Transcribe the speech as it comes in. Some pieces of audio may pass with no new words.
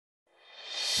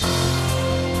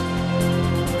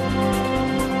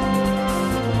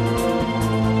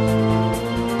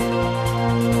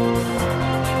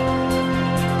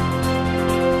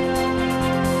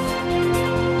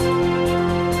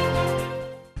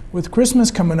With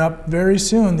Christmas coming up very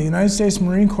soon, the United States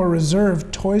Marine Corps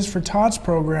Reserve Toys for Tots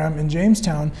program in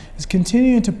Jamestown is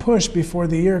continuing to push before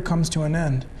the year comes to an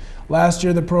end. Last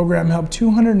year, the program helped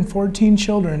 214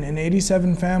 children in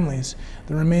 87 families.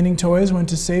 The remaining toys went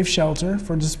to safe shelter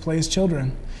for displaced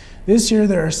children. This year,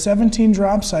 there are 17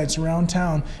 drop sites around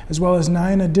town, as well as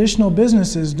 9 additional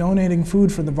businesses donating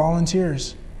food for the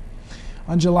volunteers.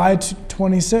 On July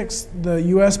 26th, the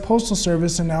U.S. Postal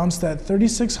Service announced that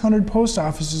 3,600 post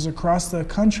offices across the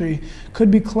country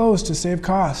could be closed to save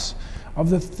costs.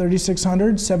 Of the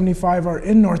 3,600, 75 are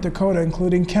in North Dakota,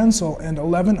 including Kensal and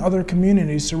 11 other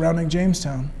communities surrounding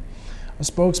Jamestown. A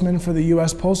spokesman for the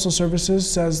U.S. Postal Services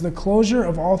says the closure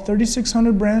of all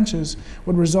 3,600 branches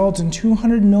would result in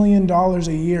 $200 million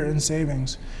a year in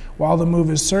savings. While the move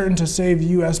is certain to save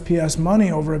USPS money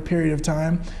over a period of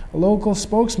time, a local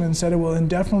spokesman said it will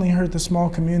indefinitely hurt the small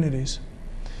communities.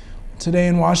 Today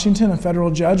in Washington, a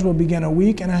federal judge will begin a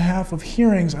week and a half of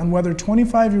hearings on whether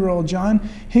 25-year-old John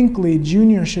Hinckley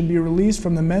Jr. should be released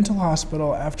from the mental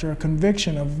hospital after a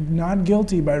conviction of not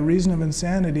guilty by reason of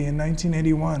insanity in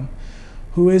 1981.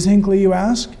 Who is Hinckley, you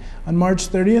ask? On March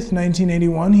 30th,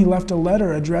 1981, he left a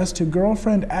letter addressed to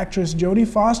girlfriend actress Jodie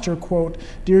Foster, quote,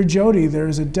 "Dear Jodie, there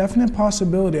is a definite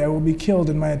possibility I will be killed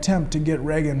in my attempt to get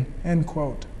Reagan," end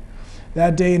quote.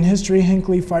 That day in history,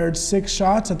 Hinckley fired 6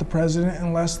 shots at the president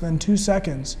in less than 2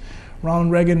 seconds.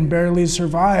 Ronald Reagan barely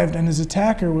survived and his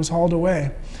attacker was hauled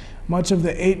away. Much of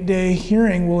the 8-day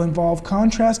hearing will involve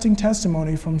contrasting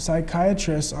testimony from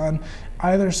psychiatrists on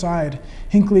either side.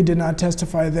 Hinckley did not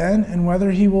testify then, and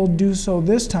whether he will do so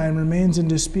this time remains in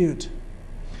dispute.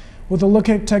 With a look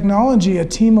at technology, a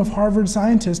team of Harvard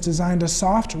scientists designed a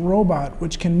soft robot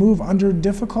which can move under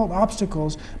difficult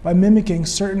obstacles by mimicking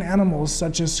certain animals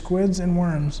such as squids and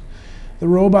worms. The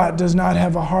robot does not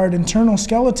have a hard internal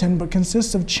skeleton but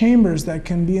consists of chambers that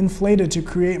can be inflated to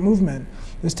create movement.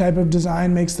 This type of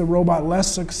design makes the robot less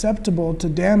susceptible to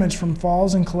damage from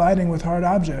falls and colliding with hard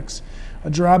objects. A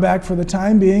drawback for the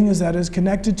time being is that it is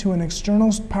connected to an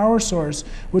external power source,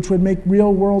 which would make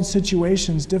real-world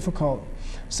situations difficult.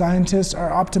 Scientists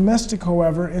are optimistic,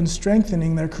 however, in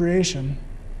strengthening their creation.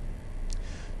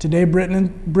 Today,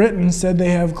 Britain said they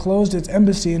have closed its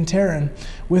embassy in Tehran,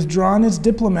 withdrawn its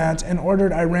diplomats, and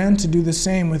ordered Iran to do the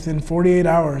same within 48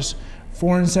 hours.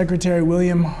 Foreign Secretary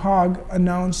William Hague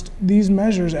announced these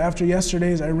measures after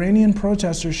yesterday's Iranian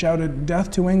protesters shouted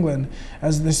 "Death to England"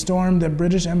 as they stormed the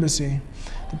British embassy.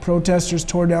 The protesters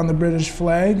tore down the British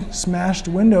flag, smashed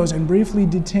windows, and briefly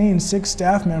detained 6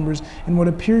 staff members in what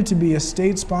appeared to be a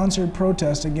state-sponsored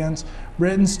protest against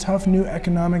Britain's tough new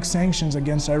economic sanctions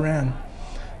against Iran.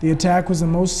 The attack was the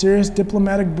most serious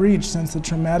diplomatic breach since the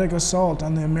traumatic assault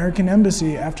on the American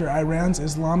embassy after Iran's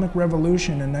Islamic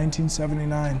Revolution in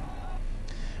 1979.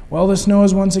 Well, the snow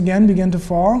has once again begun to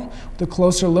fall. With a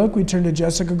closer look, we turn to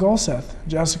Jessica Gulseth.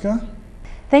 Jessica?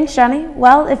 Thanks, Johnny.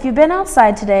 Well, if you've been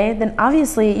outside today, then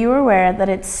obviously you are aware that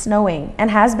it's snowing and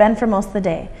has been for most of the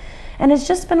day. And it's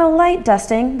just been a light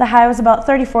dusting. The high was about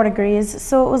 34 degrees,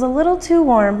 so it was a little too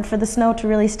warm for the snow to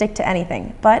really stick to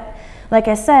anything. But like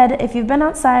I said, if you've been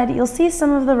outside, you'll see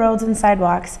some of the roads and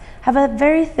sidewalks have a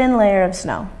very thin layer of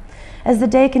snow. As the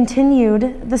day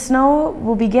continued, the snow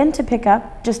will begin to pick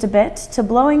up just a bit to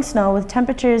blowing snow with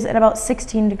temperatures at about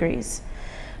 16 degrees.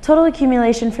 Total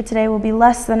accumulation for today will be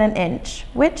less than an inch,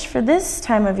 which for this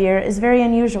time of year is very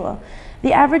unusual.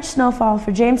 The average snowfall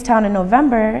for Jamestown in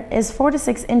November is 4 to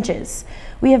 6 inches.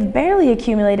 We have barely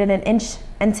accumulated an inch,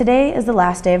 and today is the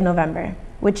last day of November,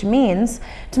 which means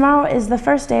tomorrow is the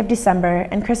first day of December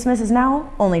and Christmas is now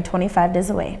only 25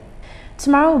 days away.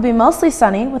 Tomorrow will be mostly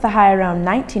sunny with a high around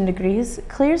 19 degrees,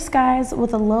 clear skies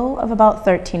with a low of about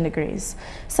 13 degrees.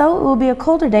 So it will be a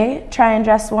colder day. Try and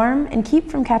dress warm and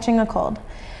keep from catching a cold.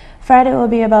 Friday will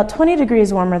be about 20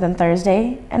 degrees warmer than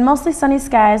Thursday and mostly sunny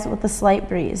skies with a slight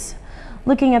breeze.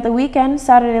 Looking at the weekend,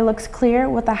 Saturday looks clear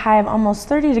with a high of almost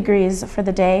 30 degrees for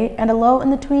the day and a low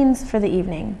in the tweens for the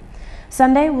evening.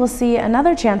 Sunday we'll see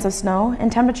another chance of snow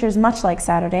and temperatures much like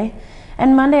Saturday.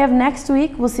 And Monday of next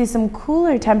week, we'll see some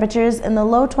cooler temperatures in the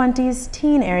low 20s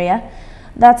teen area.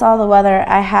 That's all the weather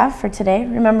I have for today.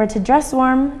 Remember to dress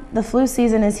warm. The flu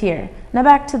season is here. Now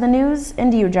back to the news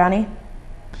and to you, Johnny.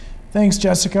 Thanks,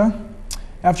 Jessica.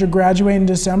 After graduating in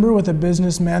December with a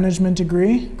business management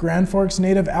degree, Grand Forks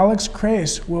native Alex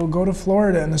Crace will go to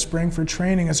Florida in the spring for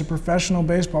training as a professional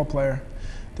baseball player.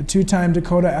 The 2-time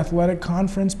Dakota Athletic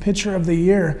Conference Pitcher of the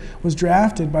Year was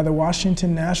drafted by the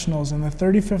Washington Nationals in the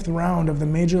 35th round of the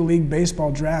Major League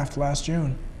Baseball draft last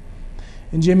June.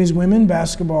 In Jimmie's women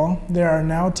basketball, they are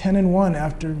now 10-1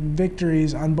 after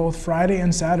victories on both Friday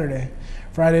and Saturday.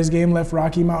 Friday's game left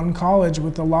Rocky Mountain College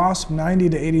with a loss of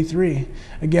 90-83.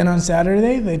 Again on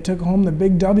Saturday, they took home the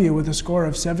big W with a score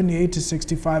of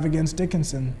 78-65 against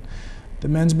Dickinson. The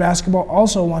men's basketball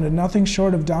also wanted nothing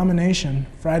short of domination.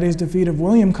 Friday's defeat of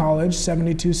William College,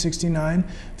 72-69,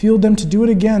 fueled them to do it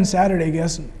again Saturday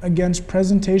against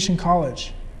Presentation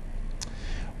College.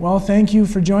 Well, thank you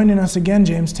for joining us again,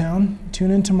 Jamestown.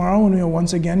 Tune in tomorrow when we will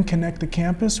once again connect the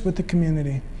campus with the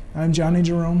community. I'm Johnny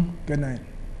Jerome. Good night.